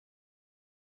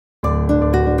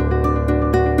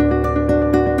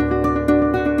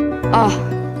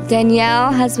Oh,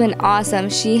 Danielle has been awesome.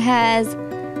 She has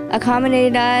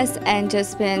accommodated us and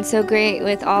just been so great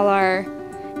with all our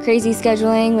crazy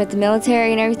scheduling with the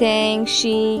military and everything.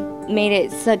 She made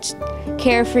it such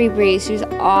carefree breeze. She was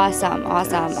awesome,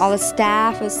 awesome. Yes. All the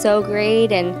staff was so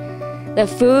great, and the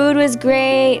food was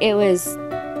great. It was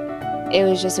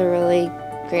just a really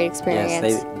great experience.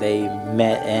 Yes, they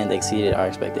met and exceeded our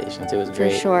expectations. It was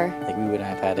great. For sure. Like, we wouldn't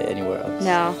have had it anywhere else.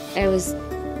 No, it was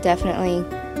definitely,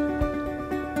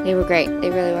 they were great. They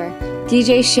really were.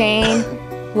 DJ Shane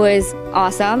was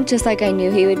awesome, just like I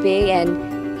knew he would be,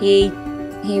 and he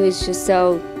was just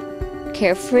so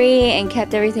carefree and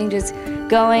kept everything just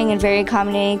going and very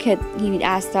accommodating. He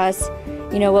asked us,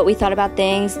 you know, what we thought about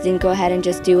things, didn't go ahead and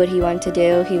just do what he wanted to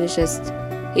do. He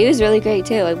was really great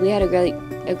too. Like, we had a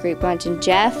great bunch. And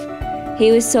Jeff,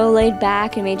 he was so laid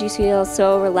back and made you feel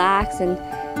so relaxed and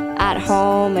at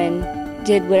home and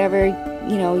did whatever,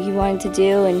 you know, you wanted to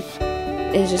do, and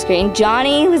it was just great. And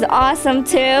Johnny was awesome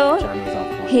too. Johnny was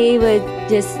on point. He was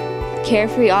just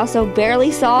carefree also,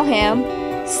 barely saw him,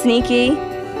 sneaky,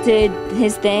 did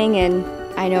his thing, and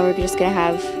I know we're just gonna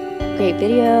have great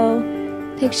video,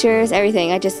 pictures, everything.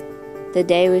 The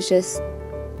day was just,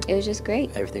 it was just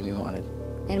great. Everything we wanted.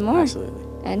 And more. Absolutely.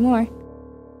 And more.